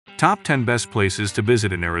Top 10 Best Places to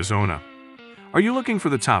Visit in Arizona. Are you looking for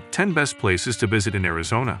the top 10 best places to visit in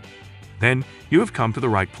Arizona? Then you have come to the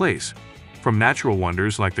right place. From natural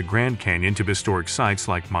wonders like the Grand Canyon to historic sites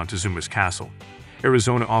like Montezuma's Castle,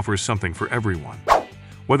 Arizona offers something for everyone.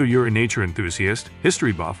 Whether you're a nature enthusiast,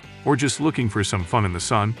 history buff, or just looking for some fun in the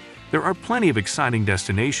sun, there are plenty of exciting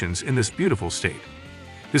destinations in this beautiful state.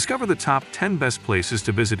 Discover the top 10 best places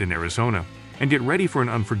to visit in Arizona and get ready for an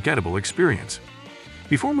unforgettable experience.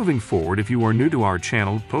 Before moving forward, if you are new to our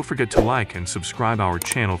channel, don't forget to like and subscribe our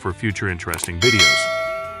channel for future interesting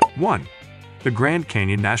videos. 1. The Grand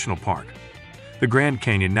Canyon National Park. The Grand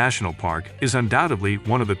Canyon National Park is undoubtedly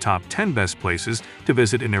one of the top 10 best places to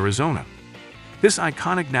visit in Arizona. This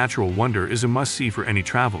iconic natural wonder is a must-see for any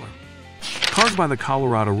traveler. Carved by the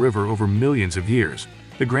Colorado River over millions of years,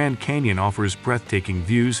 the Grand Canyon offers breathtaking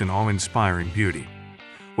views and awe-inspiring beauty.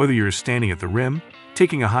 Whether you're standing at the rim,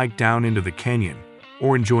 taking a hike down into the canyon,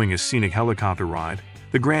 or enjoying a scenic helicopter ride,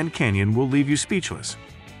 the Grand Canyon will leave you speechless.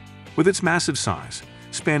 With its massive size,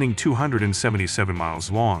 spanning 277 miles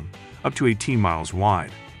long, up to 18 miles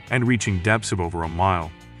wide, and reaching depths of over a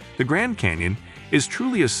mile, the Grand Canyon is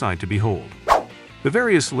truly a sight to behold. The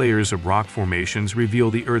various layers of rock formations reveal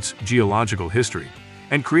the Earth's geological history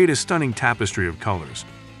and create a stunning tapestry of colors.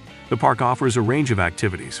 The park offers a range of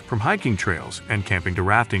activities, from hiking trails and camping to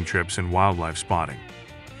rafting trips and wildlife spotting.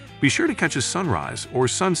 Be sure to catch a sunrise or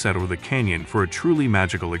sunset over the canyon for a truly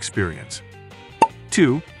magical experience.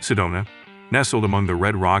 2. Sedona. Nestled among the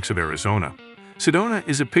red rocks of Arizona, Sedona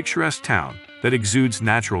is a picturesque town that exudes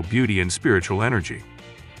natural beauty and spiritual energy.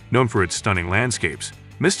 Known for its stunning landscapes,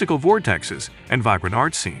 mystical vortexes, and vibrant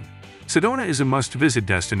art scene, Sedona is a must-visit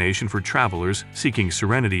destination for travelers seeking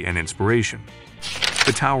serenity and inspiration.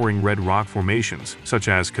 The towering red rock formations, such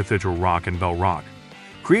as Cathedral Rock and Bell Rock,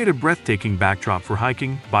 create a breathtaking backdrop for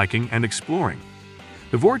hiking, biking, and exploring.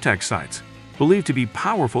 The vortex sites, believed to be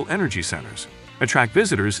powerful energy centers, attract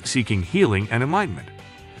visitors seeking healing and enlightenment.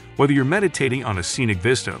 Whether you're meditating on a scenic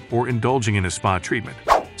vista or indulging in a spa treatment,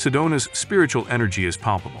 Sedona's spiritual energy is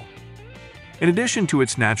palpable. In addition to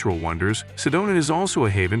its natural wonders, Sedona is also a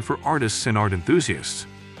haven for artists and art enthusiasts.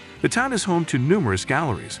 The town is home to numerous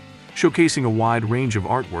galleries, showcasing a wide range of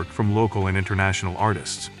artwork from local and international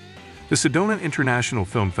artists. The Sedona International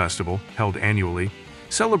Film Festival, held annually,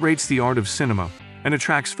 celebrates the art of cinema and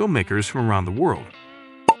attracts filmmakers from around the world.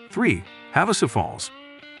 3. Havasu Falls.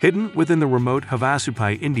 Hidden within the remote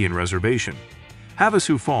Havasupai Indian Reservation,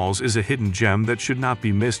 Havasu Falls is a hidden gem that should not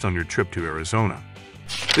be missed on your trip to Arizona.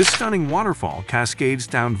 This stunning waterfall cascades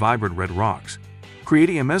down vibrant red rocks,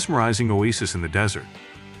 creating a mesmerizing oasis in the desert.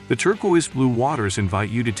 The turquoise blue waters invite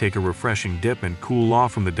you to take a refreshing dip and cool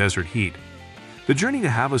off from the desert heat. The journey to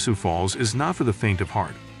Havasu Falls is not for the faint of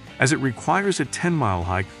heart, as it requires a 10-mile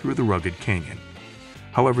hike through the rugged canyon.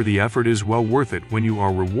 However, the effort is well worth it when you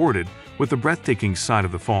are rewarded with the breathtaking sight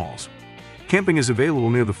of the falls. Camping is available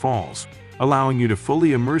near the falls, allowing you to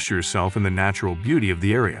fully immerse yourself in the natural beauty of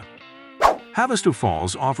the area. Havasu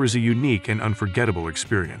Falls offers a unique and unforgettable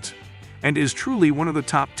experience, and is truly one of the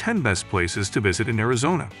top 10 best places to visit in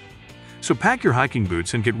Arizona. So pack your hiking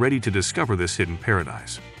boots and get ready to discover this hidden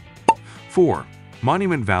paradise. 4.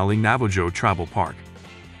 Monument Valley Navajo Tribal Park.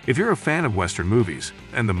 If you're a fan of Western movies,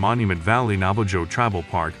 then the Monument Valley Navajo Tribal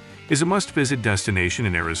Park is a must-visit destination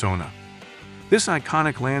in Arizona. This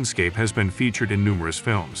iconic landscape has been featured in numerous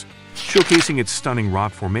films, showcasing its stunning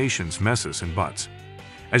rock formations, mesas, and buttes.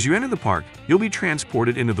 As you enter the park, you'll be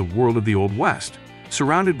transported into the world of the Old West,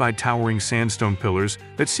 surrounded by towering sandstone pillars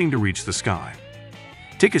that seem to reach the sky.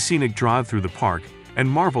 Take a scenic drive through the park and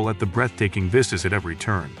marvel at the breathtaking vistas at every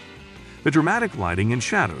turn. The dramatic lighting and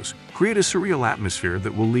shadows create a surreal atmosphere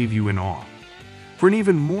that will leave you in awe. For an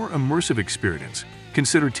even more immersive experience,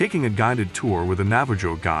 consider taking a guided tour with a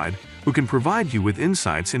Navajo guide who can provide you with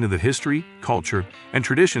insights into the history, culture, and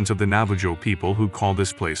traditions of the Navajo people who call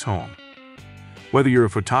this place home. Whether you're a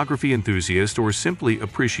photography enthusiast or simply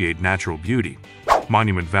appreciate natural beauty,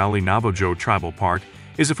 Monument Valley Navajo Tribal Park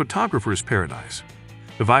is a photographer's paradise.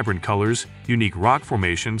 The vibrant colors, unique rock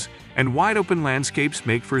formations, and wide-open landscapes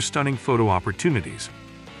make for stunning photo opportunities.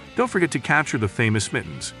 Don't forget to capture the famous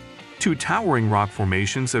mittens, two towering rock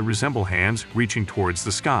formations that resemble hands reaching towards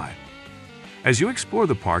the sky. As you explore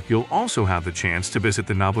the park, you'll also have the chance to visit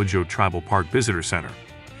the Navajo Tribal Park Visitor Center,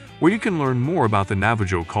 where you can learn more about the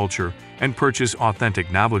Navajo culture and purchase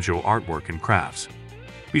authentic Navajo artwork and crafts.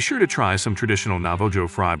 Be sure to try some traditional Navajo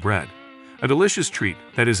fry bread, a delicious treat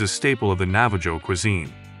that is a staple of the Navajo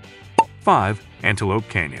cuisine. 5. Antelope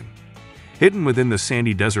Canyon. Hidden within the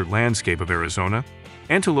sandy desert landscape of Arizona,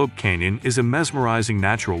 Antelope Canyon is a mesmerizing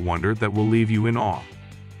natural wonder that will leave you in awe.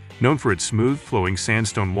 Known for its smooth, flowing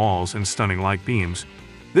sandstone walls and stunning light beams,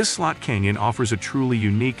 this slot canyon offers a truly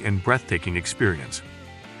unique and breathtaking experience.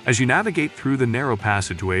 As you navigate through the narrow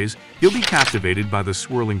passageways, you'll be captivated by the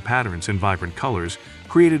swirling patterns and vibrant colors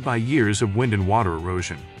created by years of wind and water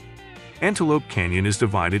erosion. Antelope Canyon is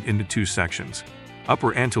divided into two sections: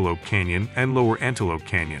 Upper Antelope Canyon and Lower Antelope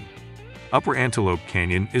Canyon. Upper Antelope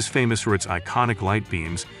Canyon is famous for its iconic light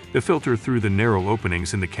beams that filter through the narrow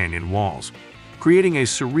openings in the canyon walls, creating a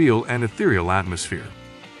surreal and ethereal atmosphere.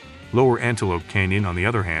 Lower Antelope Canyon, on the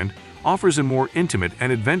other hand, offers a more intimate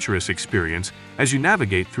and adventurous experience as you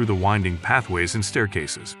navigate through the winding pathways and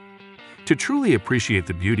staircases. To truly appreciate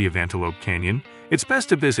the beauty of Antelope Canyon, it's best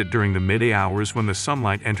to visit during the midday hours when the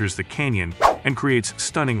sunlight enters the canyon and creates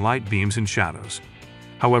stunning light beams and shadows.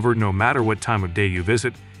 However, no matter what time of day you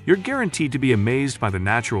visit, you're guaranteed to be amazed by the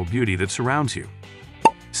natural beauty that surrounds you.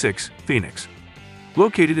 6. Phoenix.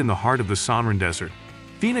 Located in the heart of the Sonoran Desert,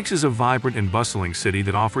 Phoenix is a vibrant and bustling city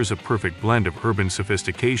that offers a perfect blend of urban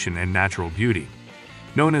sophistication and natural beauty.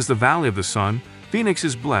 Known as the Valley of the Sun, Phoenix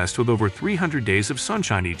is blessed with over 300 days of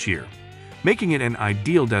sunshine each year, making it an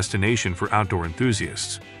ideal destination for outdoor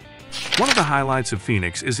enthusiasts. One of the highlights of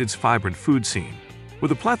Phoenix is its vibrant food scene,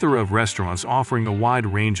 with a plethora of restaurants offering a wide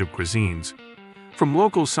range of cuisines. From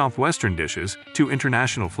local southwestern dishes to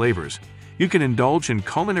international flavors, you can indulge in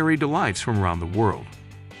culinary delights from around the world.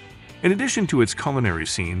 In addition to its culinary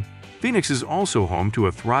scene, Phoenix is also home to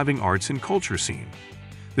a thriving arts and culture scene.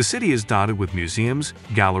 The city is dotted with museums,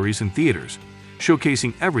 galleries, and theaters,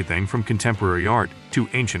 showcasing everything from contemporary art to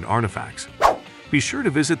ancient artifacts. Be sure to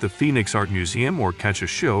visit the Phoenix Art Museum or catch a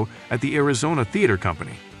show at the Arizona Theater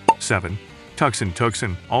Company. 7. Tucson.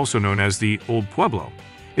 Tucson, also known as the Old Pueblo,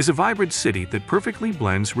 is a vibrant city that perfectly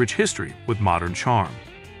blends rich history with modern charm.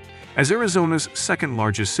 As Arizona's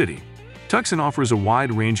second-largest city, Tucson offers a wide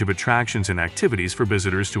range of attractions and activities for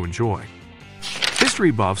visitors to enjoy. History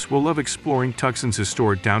buffs will love exploring Tucson's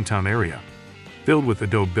historic downtown area, filled with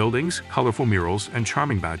adobe buildings, colorful murals, and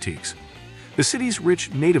charming boutiques. The city's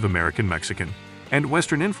rich Native American, Mexican, and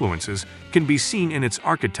Western influences can be seen in its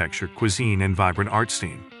architecture, cuisine, and vibrant art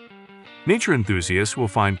scene. Nature enthusiasts will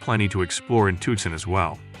find plenty to explore in Tucson as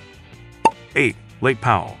well. 8. Lake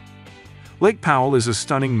Powell. Lake Powell is a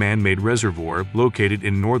stunning man-made reservoir located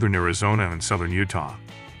in northern Arizona and southern Utah.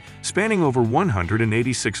 Spanning over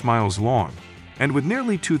 186 miles long and with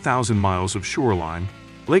nearly 2,000 miles of shoreline,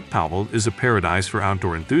 Lake Powell is a paradise for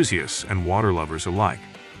outdoor enthusiasts and water lovers alike.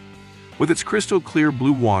 With its crystal-clear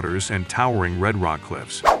blue waters and towering red rock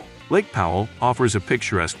cliffs, Lake Powell offers a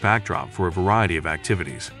picturesque backdrop for a variety of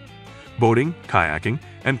activities. Boating, kayaking,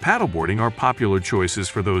 and paddleboarding are popular choices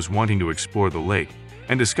for those wanting to explore the lake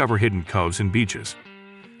and discover hidden coves and beaches.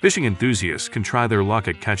 Fishing enthusiasts can try their luck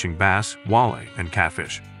at catching bass, walleye, and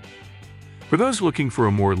catfish. For those looking for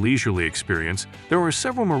a more leisurely experience, there are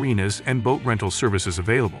several marinas and boat rental services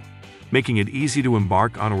available, making it easy to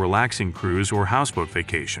embark on a relaxing cruise or houseboat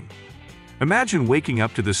vacation. Imagine waking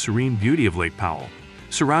up to the serene beauty of Lake Powell,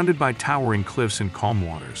 surrounded by towering cliffs and calm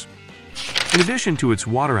waters. In addition to its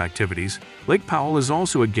water activities, Lake Powell is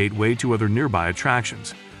also a gateway to other nearby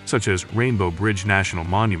attractions, such as Rainbow Bridge National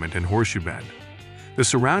Monument and Horseshoe Bend. The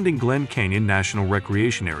surrounding Glen Canyon National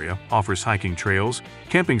Recreation Area offers hiking trails,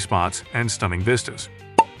 camping spots, and stunning vistas.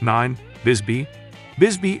 9. Bisbee.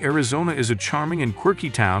 Bisbee, Arizona is a charming and quirky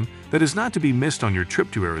town that is not to be missed on your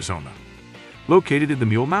trip to Arizona. Located in the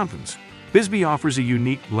Mule Mountains, Bisbee offers a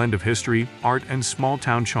unique blend of history, art, and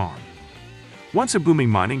small-town charm. Once a booming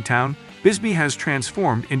mining town, Bisbee has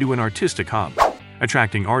transformed into an artistic hub,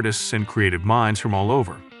 attracting artists and creative minds from all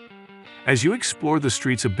over. As you explore the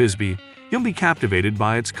streets of Bisbee, you'll be captivated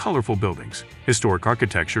by its colorful buildings, historic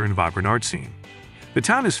architecture, and vibrant art scene. The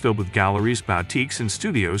town is filled with galleries, boutiques, and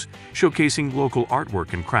studios showcasing local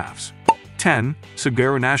artwork and crafts. 10.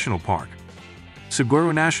 Saguaro National Park.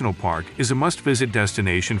 Saguaro National Park is a must-visit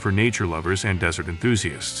destination for nature lovers and desert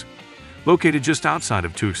enthusiasts. Located just outside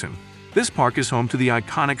of Tucson, this park is home to the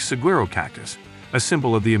iconic saguaro cactus, a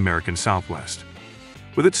symbol of the American Southwest.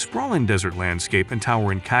 With its sprawling desert landscape and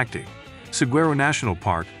towering cacti, Saguaro National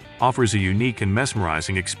Park offers a unique and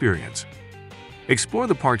mesmerizing experience. Explore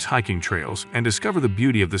the park's hiking trails and discover the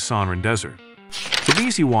beauty of the Sonoran Desert. From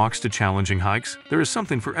easy walks to challenging hikes, there is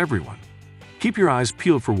something for everyone. Keep your eyes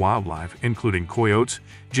peeled for wildlife, including coyotes,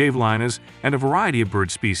 javelinas, and a variety of bird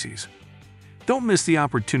species. Don't miss the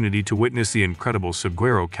opportunity to witness the incredible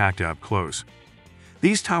saguaro cacti up close.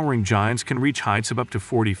 These towering giants can reach heights of up to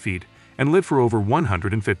 40 feet and live for over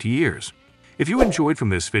 150 years. If you enjoyed from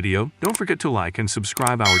this video, don't forget to like and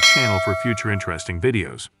subscribe our channel for future interesting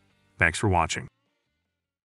videos. Thanks for watching.